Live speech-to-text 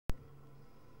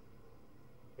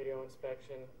video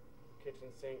inspection,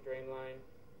 kitchen sink drain line,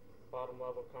 bottom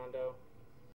level condo.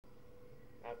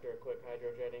 After a quick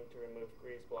hydrojetting to remove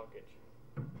grease blockage.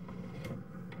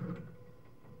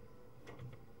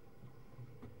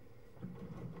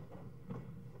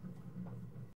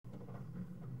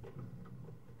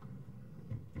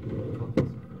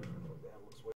 That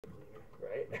looks way cleaner.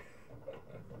 Right?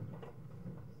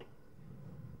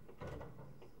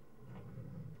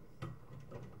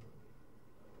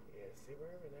 Yeah, see,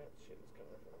 wherever that shit is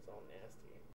coming from, it's all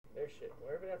nasty. Their shit,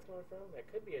 wherever that's coming from, that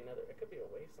could be another, it could be a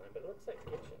waste line, but it looks like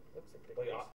kitchen. Looks like the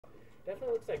grease.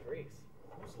 Definitely looks like grease.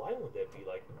 Whose line would that be?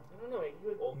 Like, I don't know.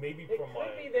 well, maybe it from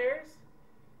could be theirs.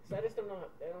 So I just don't know.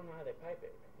 I don't know how they pipe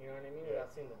it. You know what I mean? Yeah.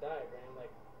 Without seeing the diagram. Like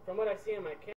from what I see on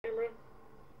my camera,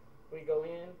 we go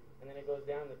in and then it goes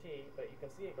down the T, but you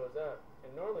can see it goes up. And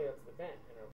normally that's the vent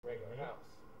in a regular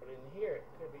house. But in here, it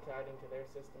could be tied into their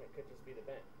system. It could just be the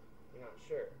vent. You're not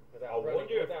sure. I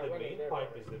wonder if the main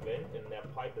pipe is the vent and that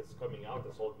pipe that's coming out,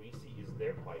 this all greasy, is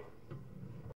their pipe.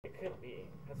 It could be.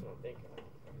 That's what I'm thinking.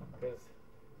 Because,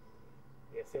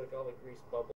 yeah, see like all the grease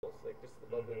bubbles, like just the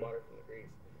bubbly water from the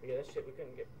grease. But yeah, that shit, we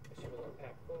couldn't get, that shit was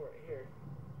unpacked full right here.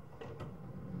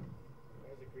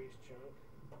 There's a grease chunk.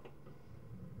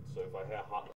 So if I had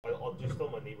hot, I'll just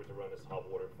tell my neighbor to run this hot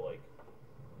water for like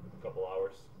a couple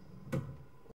hours.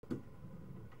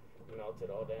 Melt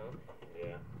it all down.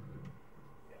 Yeah.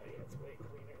 Yeah, it's way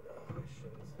cleaner though. This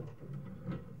shit is.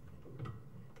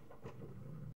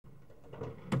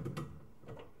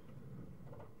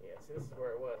 Yeah, see, this is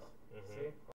where it was.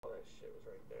 See? All that shit was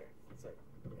right there. It's like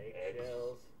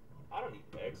eggshells. I don't need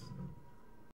eggs.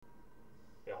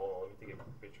 Yeah, hold on. Let me take a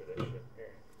picture of that shit.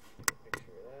 Here. Take a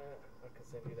picture of that. I can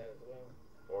send you that as well.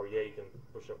 Or yeah, you can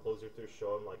push up closer to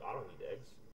show them like, I don't need eggs.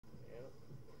 Yeah.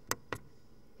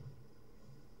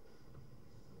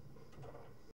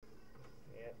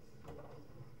 Yep.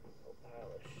 Whole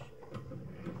pile of shit.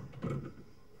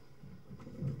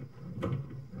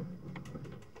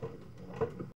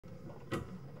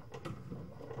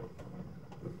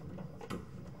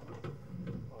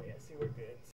 Oh yeah, see, we're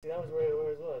good. See, that was where it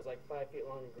was. It was like 5 feet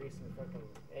long and greasy fucking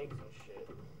eggs and shit.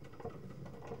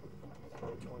 So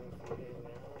we're 20 feet in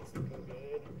now. It's looking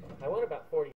good. I went about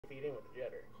 40 feet in with the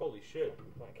jetter. Holy shit.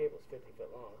 My cable's 50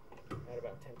 foot long. I had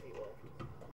about 10 feet left.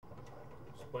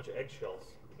 Just a bunch of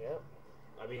eggshells. Yep.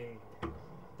 I mean,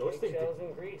 those things. Eggshells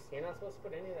and grease. You're not supposed to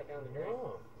put any of that down the drain.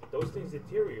 No. Those things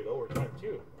deteriorate over time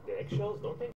too. The eggshells,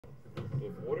 don't they?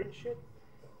 With water and shit?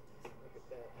 Look at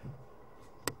that.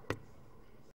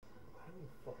 I don't need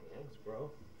fucking eggs,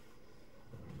 bro.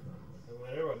 And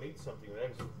whenever I make something with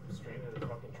eggs, straight into the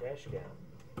fucking trash can.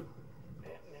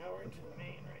 Yeah, now we're into the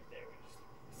main right there.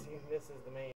 Just see, this is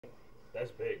the main.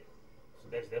 That's big. So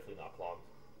that's definitely not clogged.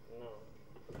 No.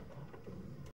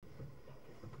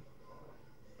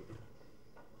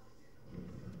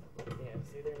 Yeah,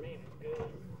 see, their main is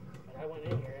good. But I went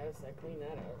in here, I cleaned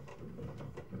that out.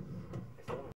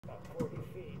 So I went about 40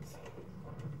 feet. So.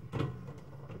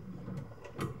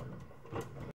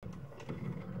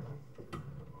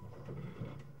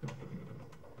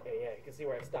 Yeah, you can see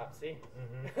where I stopped, see?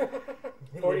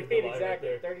 40 feet exactly,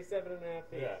 right 37 and a half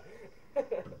feet. Yeah.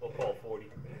 We'll call 40.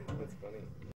 That's funny.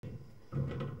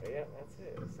 But yeah, that's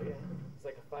it. So yeah, it's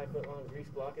like a 5 foot long grease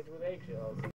blockage with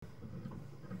eggshells.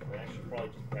 I should probably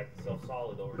just pack itself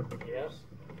solid over the years.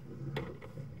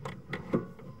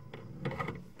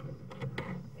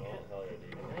 Yeah. Oh, hell yeah,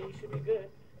 dude. And now you should be good.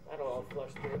 That'll all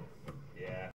flush through.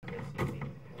 Yeah, that's easy.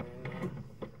 And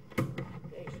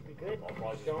yeah, you should be good. I'll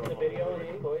probably show them the video and the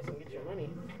invoice and get your money.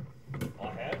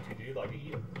 I'll have to, dude. Like,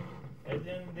 and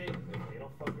then if they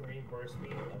don't fucking reimburse me,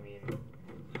 I mean,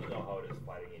 you know how it is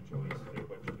fighting HOAs. They're a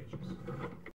bunch of bitches.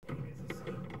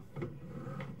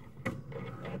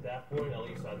 At that point, at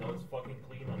least I know it's fucking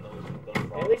clean. I know it's done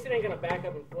properly. At least it ain't gonna back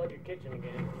up and flood your kitchen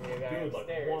again. Dude, like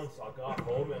stairs. once I got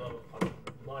home and I'm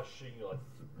not shitting you, like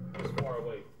this far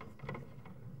away.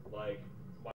 Like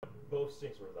both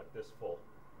sinks were like this full.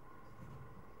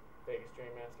 Vegas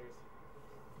Drain Masters.